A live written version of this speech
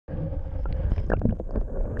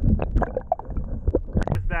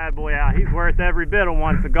This bad boy out, he's worth every bit of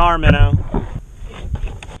one cigar minnow.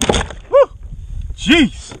 Woo!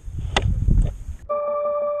 Jeez!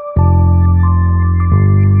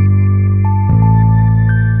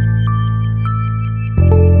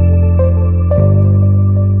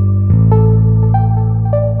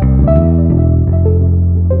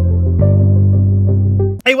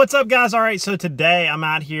 Hey, what's up guys? All right, so today I'm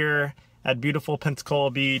out here at beautiful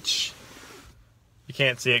Pensacola Beach. You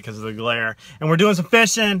can't see it because of the glare. And we're doing some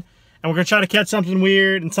fishing, and we're gonna try to catch something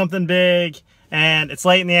weird and something big. And it's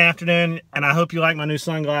late in the afternoon, and I hope you like my new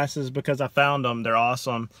sunglasses because I found them. They're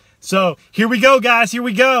awesome. So here we go, guys, here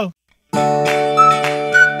we go.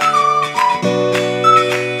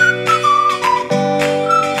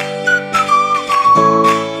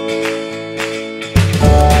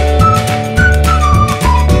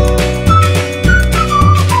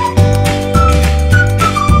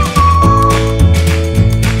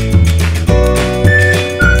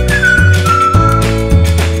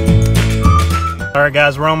 Alright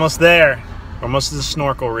guys, we're almost there. We're almost to the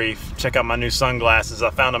snorkel reef. Check out my new sunglasses.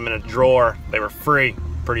 I found them in a drawer. They were free.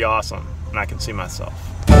 Pretty awesome. And I can see myself.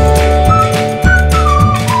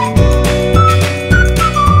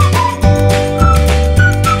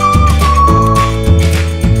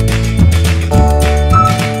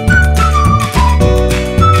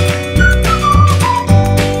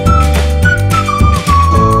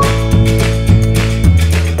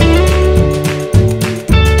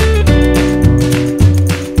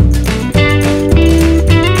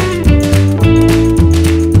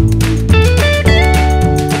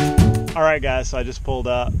 Alright guys, so I just pulled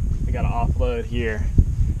up. I got to offload here.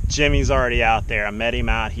 Jimmy's already out there. I met him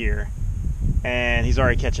out here and he's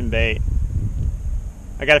already catching bait.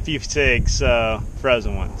 I got a few cigs,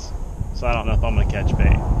 frozen ones, so I don't know if I'm going to catch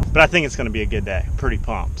bait, but I think it's going to be a good day. I'm pretty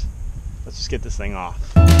pumped. Let's just get this thing off.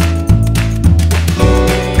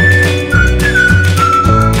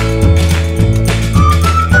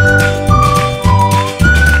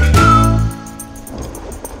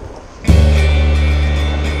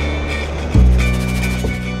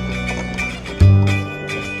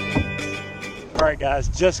 Alright guys,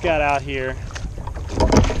 just got out here.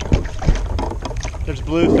 There's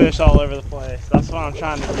bluefish all over the place. That's what I'm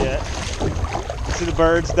trying to get. See the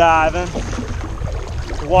birds diving.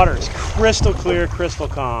 The water is crystal clear, crystal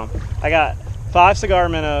calm. I got 5 cigar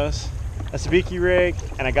minnows, a sabiki rig,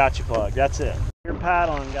 and a gotcha plug. That's it. You're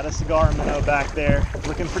paddling, got a cigar minnow back there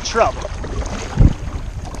looking for trouble.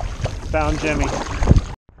 Found Jimmy.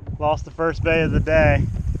 Lost the first bait of the day.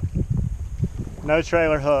 No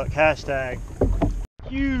trailer hook, hashtag.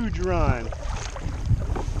 Huge run.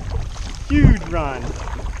 Huge run.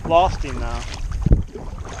 Lost him though.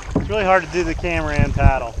 It's really hard to do the camera and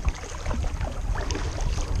paddle.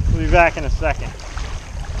 We'll be back in a second.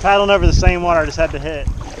 Paddling over the same water, I just had to hit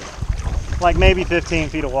like maybe 15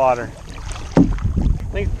 feet of water.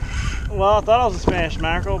 Well, I thought it was a Spanish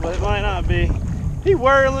mackerel, but it might not be. He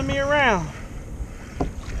whirling me around. What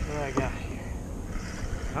do I got here?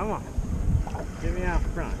 Come on. Get me out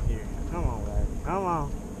front here. Come on, baby. Come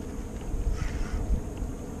on.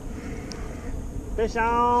 Fish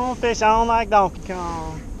on like Donkey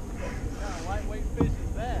Kong. What kind of lightweight fish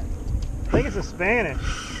is that? I think it's a Spanish.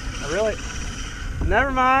 I really.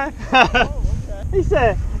 Never mind. Oh, okay. He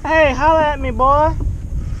said, hey, holla at me, boy.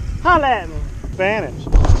 Holla at me. Spanish.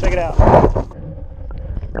 Check it out.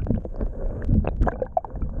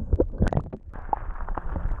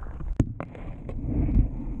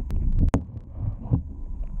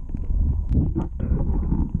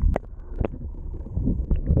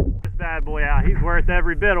 Bad boy out, he's worth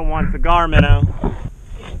every bit of one cigar minnow.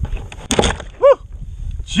 Woo!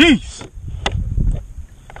 Jeez!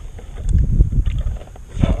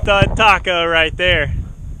 Stud taco right there.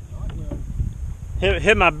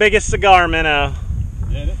 Hit my biggest cigar minnow.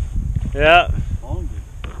 Did it? Yep. Hungry.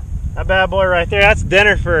 That bad boy right there, that's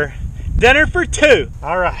dinner for 2.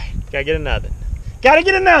 Alright, gotta get another. Gotta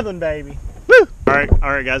get another one, baby. Woo!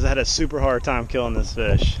 Alright guys, I had a super hard time killing this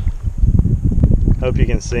fish. Hope you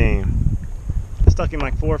can see him. I stuck him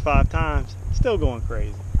like 4 or 5 times. Still going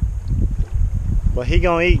crazy. Well, he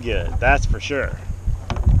gonna eat good, that's for sure.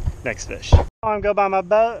 Next fish. I'm gonna go by my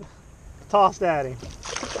boat. Tossed at him.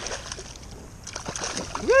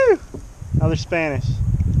 Woo! Another Spanish.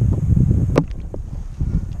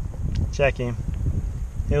 Check him.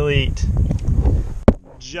 He'll eat.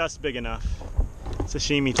 Just big enough.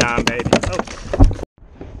 Sashimi time, baby. Oh.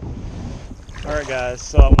 Alright guys,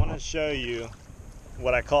 so I want to show you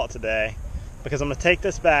what I caught today, because I'm going to take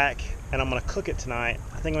this back and I'm going to cook it tonight.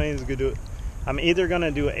 I think I'm either going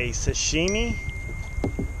to do a sashimi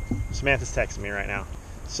Samantha's texting me right now.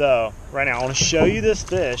 So right now I want to show you this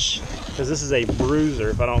fish because this is a bruiser.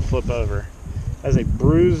 If I don't flip over, that's a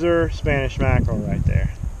bruiser Spanish mackerel right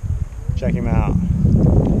there. Check him out.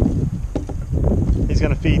 He's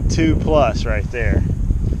gonna feed 2+ right there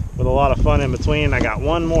with a lot of fun in between. I got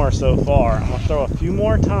one more so far. I'm gonna throw a few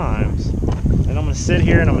more times and I'm gonna sit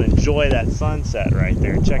here and I'm gonna enjoy that sunset right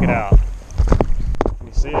there. Check it out. Can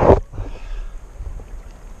you see it?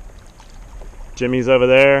 Jimmy's over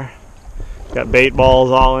there. Got bait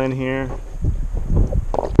balls all in here.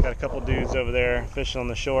 Got a couple dudes over there fishing on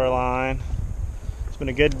the shoreline. It's been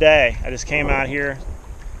a good day. I just came out here,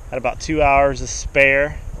 had about 2 hours to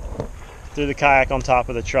spare, threw the kayak on top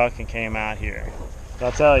of the truck and came out here. But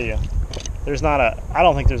I'll tell you, I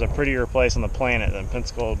don't think there's a prettier place on the planet than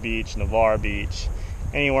Pensacola Beach, Navarre Beach,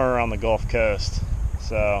 anywhere around the Gulf Coast.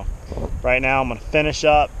 So right now I'm gonna finish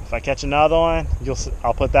up. If I catch another one,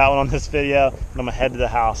 I'll put that one on this video, and I'm gonna head to the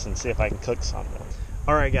house and see if I can cook something.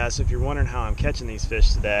 All right, guys. So if you're wondering how I'm catching these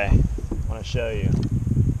fish today, I want to show you.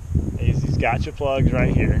 I use these gotcha plugs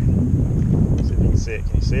right here. See if you can see it.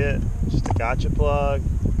 Can you see it? Just a gotcha plug.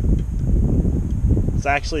 It's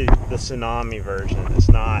actually the tsunami version. It's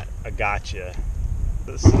not a gotcha.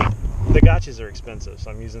 The gotchas are expensive,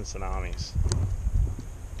 so I'm using tsunamis.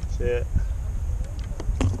 See it?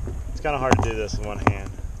 It's kind of hard to do this in one hand,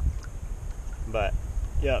 but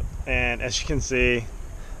yep. And as you can see,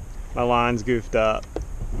 my line's goofed up.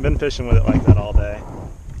 I've been fishing with it like that all day.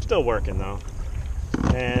 Still working though.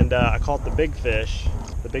 And I caught the big fish,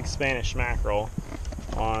 the big Spanish mackerel,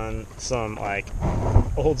 on some like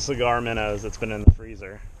old cigar minnows that's been in the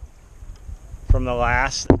freezer. From the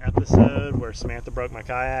last episode where Samantha broke my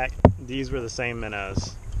kayak, these were the same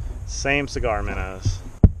minnows, same cigar minnows.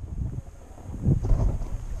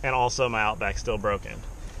 And also my Outback's still broken.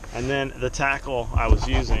 And then the tackle I was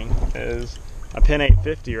using is a Pin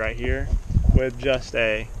 850 right here with just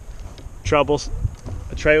a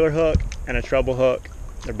trailer hook and a treble hook.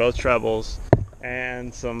 They're both trebles,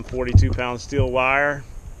 and some 42-pound steel wire,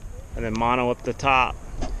 and then mono up the top.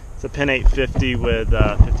 It's a Pin 850 with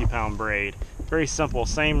a 50-pound braid. Very simple,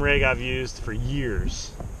 same rig I've used for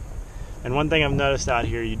years. And one thing I've noticed out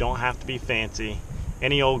here, you don't have to be fancy.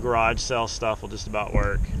 Any old garage sale stuff will just about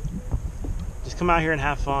work. Just come out here and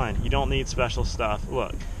have fun. You don't need special stuff.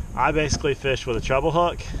 Look, I basically fish with a treble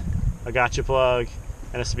hook, a gotcha plug,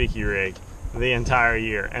 and a speaky rig the entire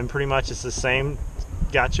year. And pretty much it's the same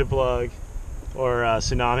gotcha plug or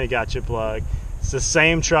tsunami gotcha plug. It's the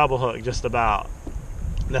same treble hook just about.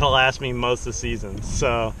 That'll last me most of the season.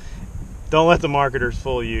 So don't let the marketers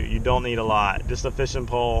fool you. You don't need a lot. Just a fishing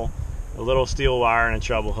pole, a little steel wire, and a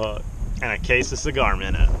treble hook, and a case of cigar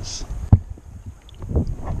minnows.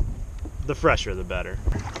 The fresher the better.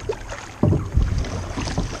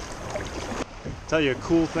 Tell you a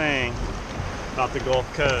cool thing about the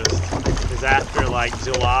Gulf Coast is after like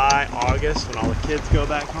July, August, when all the kids go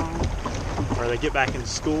back home or they get back into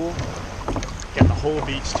school, you got the whole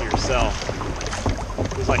beach to yourself.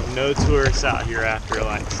 There's like no tourists out here after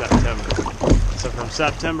like September. So from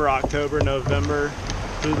September, October, November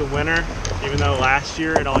through the winter, even though last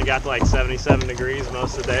year it only got to like 77 degrees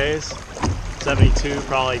most of the days, 72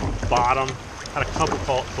 probably bottom. Had a couple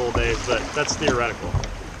cold days, but that's theoretical.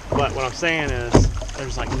 But what I'm saying is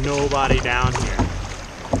there's like nobody down here.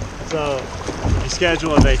 So if you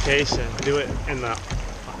schedule a vacation, do it in the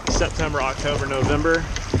September, October, November.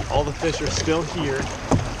 All the fish are still here.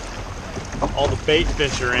 All the bait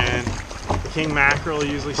fish are in. The king mackerel are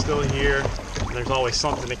usually still here. And there's always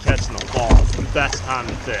something to catch in the fall. It's the best time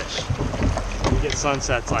to fish. You get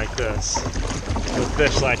sunsets like this with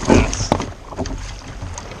fish like this.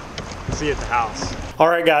 See you at the house. All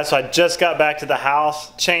right, guys, so I just got back to the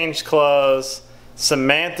house, changed clothes.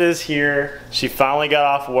 Samantha's here. She finally got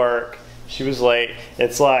off work. She was late.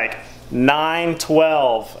 It's like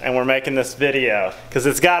 9:12 and we're making this video because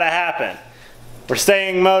it's got to happen. We're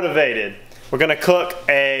staying motivated. We're gonna cook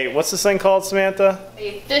a, what's this thing called, Samantha?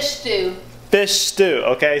 A fish stew. Fish stew.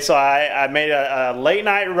 Okay, so I made a late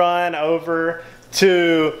night run over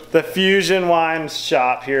to the Fusion Wine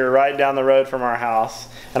Shop here right down the road from our house,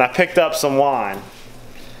 and I picked up some wine.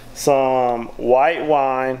 Some white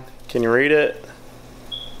wine. Can you read it?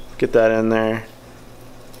 Get that in there.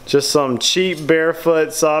 Just some cheap Barefoot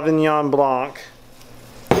Sauvignon Blanc.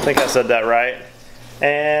 I think I said that right.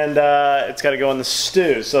 And it's got to go in the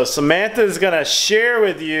stew. So Samantha is going to share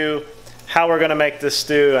with you how we're going to make this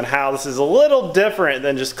stew and how this is a little different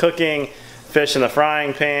than just cooking fish in the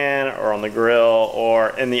frying pan or on the grill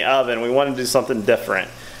or in the oven. We want to do something different.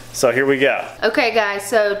 So here we go. Okay guys,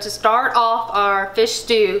 so to start off our fish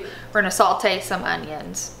stew, we're going to saute some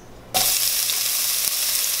onions.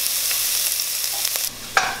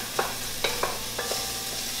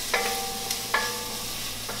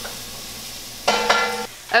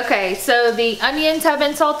 Okay, so the onions have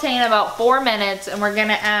been sauteing about 4 minutes, and we're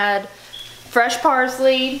gonna add fresh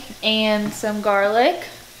parsley and some garlic.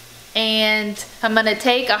 And I'm gonna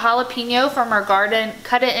take a jalapeno from our garden,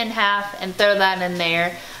 cut it in half, and throw that in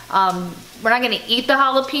there. We're not gonna eat the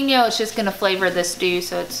jalapeno, it's just gonna flavor the stew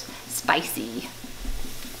so it's spicy.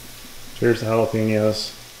 Here's the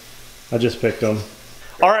jalapenos. I just picked them.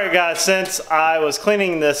 All right guys, since I was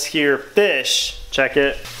cleaning this here fish, check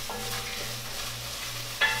it.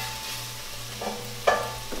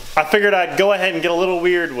 I figured I'd go ahead and get a little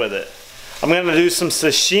weird with it. I'm gonna do some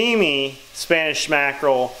sashimi Spanish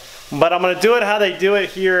mackerel, but I'm gonna do it how they do it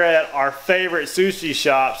here at our favorite sushi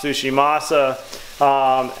shop, Sushi Masa.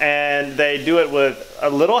 And they do it with a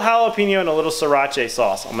little jalapeno and a little sriracha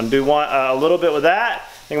sauce. I'm gonna do a little bit with that.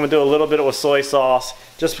 I think I'm gonna do a little bit with soy sauce,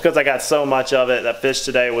 just because I got so much of it. That fish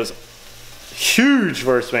today was huge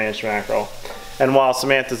for a Spanish mackerel. And while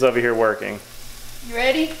Samantha's over here working. You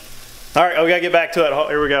ready? All right, we gotta get back to it.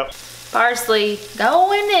 Here we go. Parsley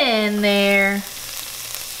going in there.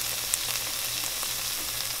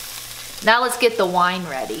 Now let's get the wine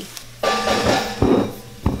ready.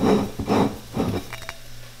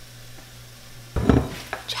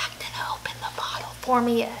 Jack didn't open the bottle for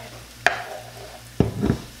me yet.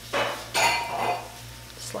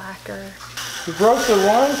 Slacker. You broke the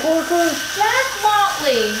wine corker?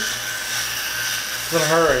 Jack.motley. I was in a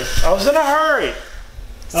hurry. I was in a hurry.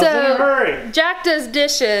 So Jack does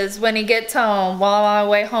dishes when he gets home while I'm on my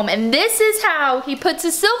way home, and this is how he puts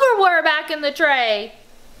his silverware back in the tray.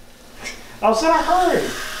 I was in a hurry.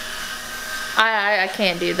 I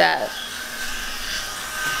can't do that.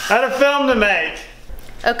 I had a film to make.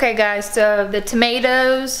 Okay guys, so the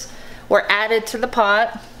tomatoes were added to the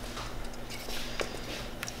pot.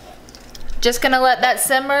 Just gonna let that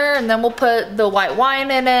simmer, and then we'll put the white wine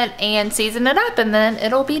in it and season it up, and then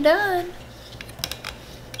it'll be done.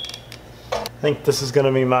 I think this is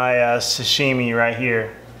gonna be my sashimi right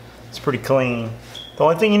here. It's pretty clean. The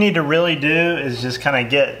only thing you need to really do is just kind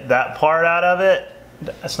of get that part out of it.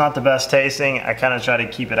 It's not the best tasting. I kind of try to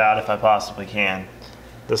keep it out if I possibly can.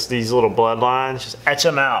 These little bloodlines, just etch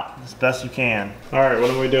them out as best you can. All right,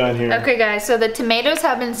 what are we doing here? Okay guys, so the tomatoes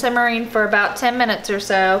have been simmering for about 10 minutes or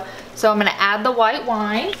so. So I'm gonna add the white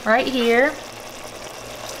wine right here.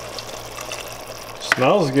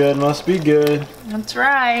 Smells good, must be good. That's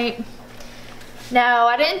right. Now,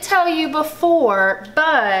 I didn't tell you before,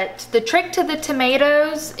 but the trick to the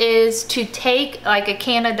tomatoes is to take like a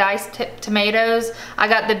can of diced tomatoes. I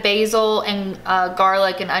got the basil and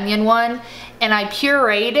garlic and onion one, and I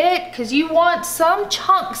pureed it because you want some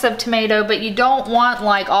chunks of tomato, but you don't want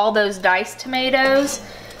like all those diced tomatoes.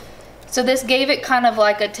 So this gave it kind of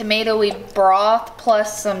like a tomatoey broth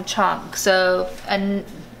plus some chunks. So a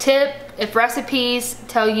tip, if recipes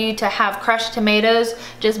tell you to have crushed tomatoes,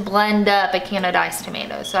 just blend up a can of diced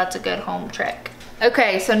tomatoes. So that's a good home trick.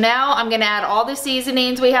 Okay, so now I'm gonna add all the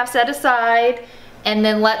seasonings we have set aside, and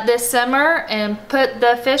then let this simmer and put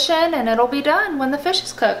the fish in, and it'll be done when the fish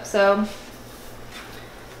is cooked. So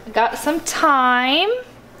I got some thyme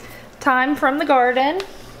from the garden,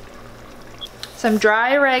 some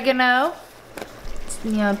dry oregano,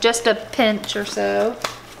 you know, just a pinch or so.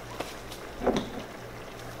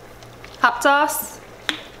 Hot sauce,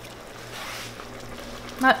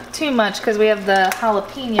 not too much because we have the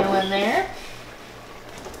jalapeno in there.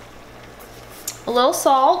 A little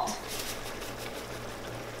salt.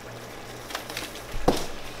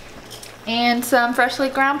 And some freshly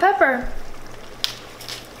ground pepper.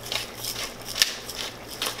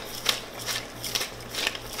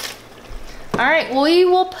 Alright, we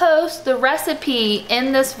will post the recipe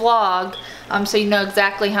in this vlog so you know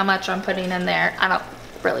exactly how much I'm putting in there. I don't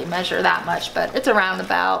really measure that much, but it's around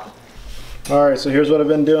about. Alright, so here's what I've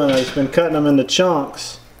been doing. I've just been cutting them into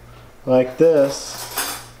chunks like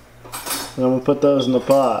this, and I'm going to put those in the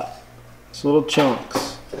pot. It's little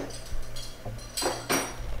chunks.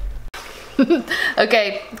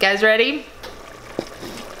 Okay, guys ready?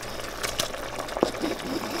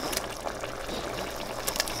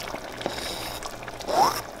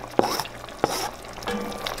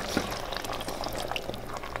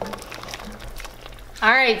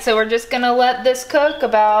 Alright, so we're just gonna let this cook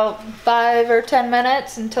about 5 or 10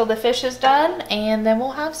 minutes until the fish is done, and then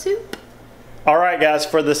we'll have soup. Alright guys,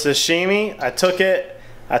 for the sashimi, I took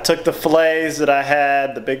the fillets that I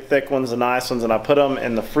had, the big thick ones, the nice ones, and I put them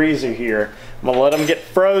in the freezer here. I'm gonna let them get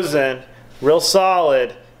frozen real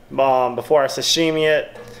solid before I sashimi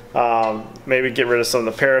it. Maybe get rid of some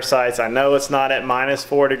of the parasites. I know it's not at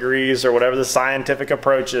 -4 degrees or whatever the scientific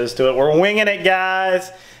approach is to it. We're winging it,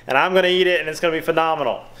 guys, and I'm gonna eat it and it's gonna be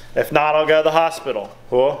phenomenal. If not, I'll go to the hospital.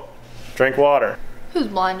 Cool? Drink water. Who's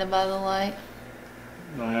blinded by the light?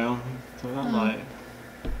 Well, that light.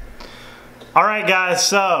 All right, guys.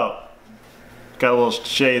 So got a little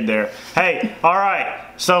shade there. Hey, all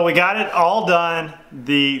right. So we got it all done.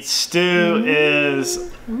 The stew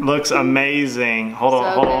looks amazing. Hold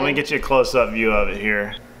on, hold on. Let me get you a close-up view of it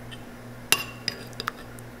here.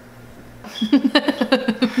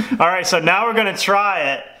 All right, so now we're gonna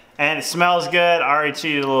try it, and it smells good. I already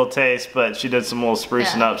cheated a little taste, but she did some little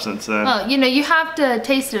sprucing up since then. Well, you know, you have to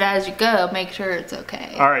taste it as you go. Make sure it's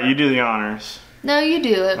okay. All right, you do the honors. No, you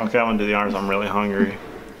do it. Okay, I'm gonna do the honors. I'm really hungry.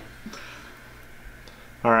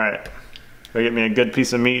 All right, go get me a good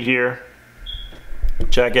piece of meat here.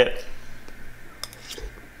 Check it.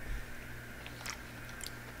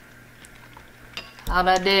 How'd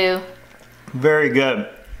I do? Very good.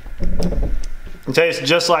 It tastes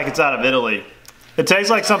just like it's out of Italy. It tastes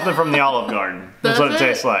like something from the Olive Garden. That's what it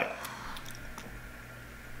tastes like.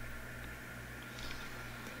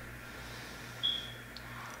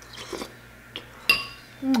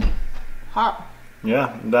 Hot.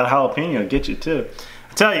 Yeah, that jalapeno get you too.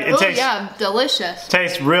 I tell you, it tastes delicious.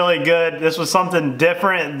 Tastes really good. This was something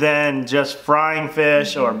different than just frying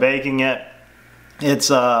fish or baking it. It's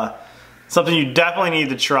something you definitely need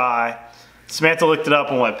to try. Samantha looked it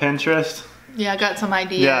up on what, Pinterest? Yeah, I got some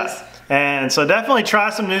ideas. Yeah, and so definitely try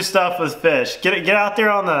some new stuff with fish. Get out there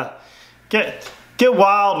on the get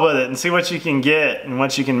wild with it and see what you can get and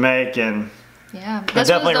what you can make. And yeah, I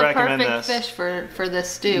definitely recommend this. this. Fish for this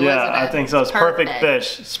stew. Yeah, wasn't it? I think so. It's perfect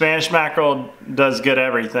fish. Spanish mackerel does good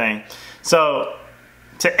everything. So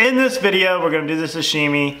to end this video, we're gonna do the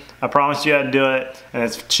sashimi. I promised you I'd do it, and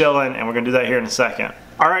it's chilling, and we're gonna do that here in a second.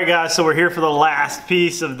 All right, guys, so we're here for the last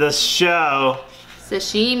piece of this show.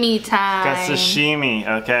 Sashimi time. Got sashimi,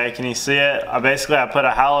 okay? Can you see it? I put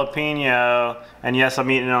a jalapeno, and yes, I'm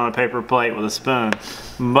eating it on a paper plate with a spoon,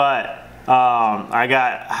 but I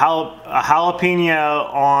got a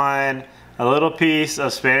jalapeno on a little piece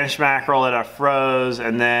of Spanish mackerel that I froze,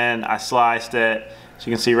 and then I sliced it. So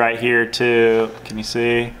you can see right here too. Can you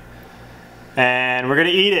see? And we're gonna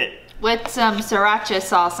eat it. With some sriracha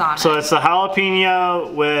sauce on it. So it's the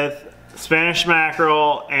jalapeno with Spanish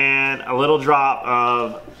mackerel and a little drop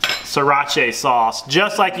of sriracha sauce,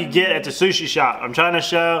 just like you get at the sushi shop. I'm trying to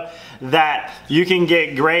show that you can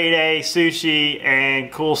get grade A sushi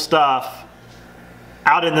and cool stuff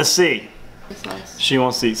out in the sea. She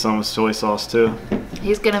wants to eat some soy sauce too.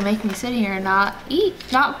 He's gonna make me sit here and not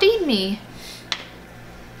feed me.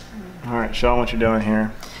 All right, show them what you're doing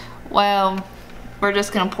here. Well, we're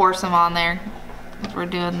just gonna pour some on there. We're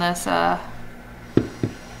doing this, All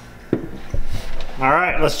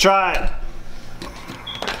right, let's try it.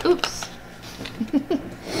 Oops.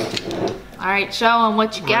 All right, show them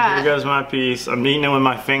what you got. Here goes my piece. I'm eating it with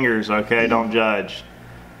my fingers, okay? Don't judge.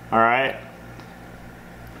 All right?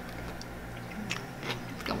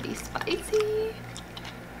 It's gonna be spicy.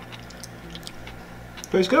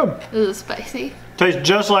 Tastes good. Ooh, spicy. Tastes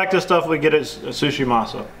just like the stuff we get at Sushi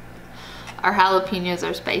Masa. Our jalapenos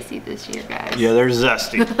are spicy this year, guys. Yeah, they're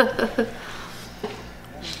zesty.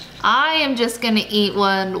 I am just gonna eat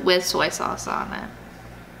one with soy sauce on it.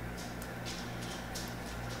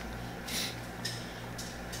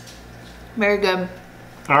 Very good.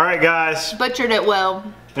 All right, guys. Butchered it well.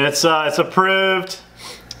 It's approved.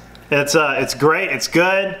 It's great. It's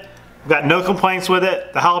good. I've got no complaints with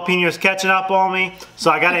it. The jalapeno is catching up on me, so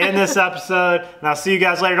I got to end this episode. And I'll see you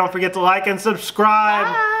guys later. Don't forget to like and subscribe.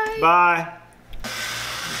 Bye. Bye.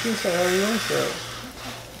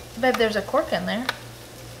 Babe, there's a cork in there.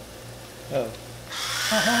 Oh.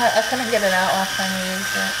 I couldn't get it out last time we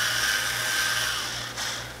used it.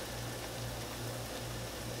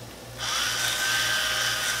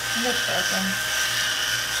 It's broken.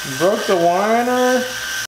 You broke the winer?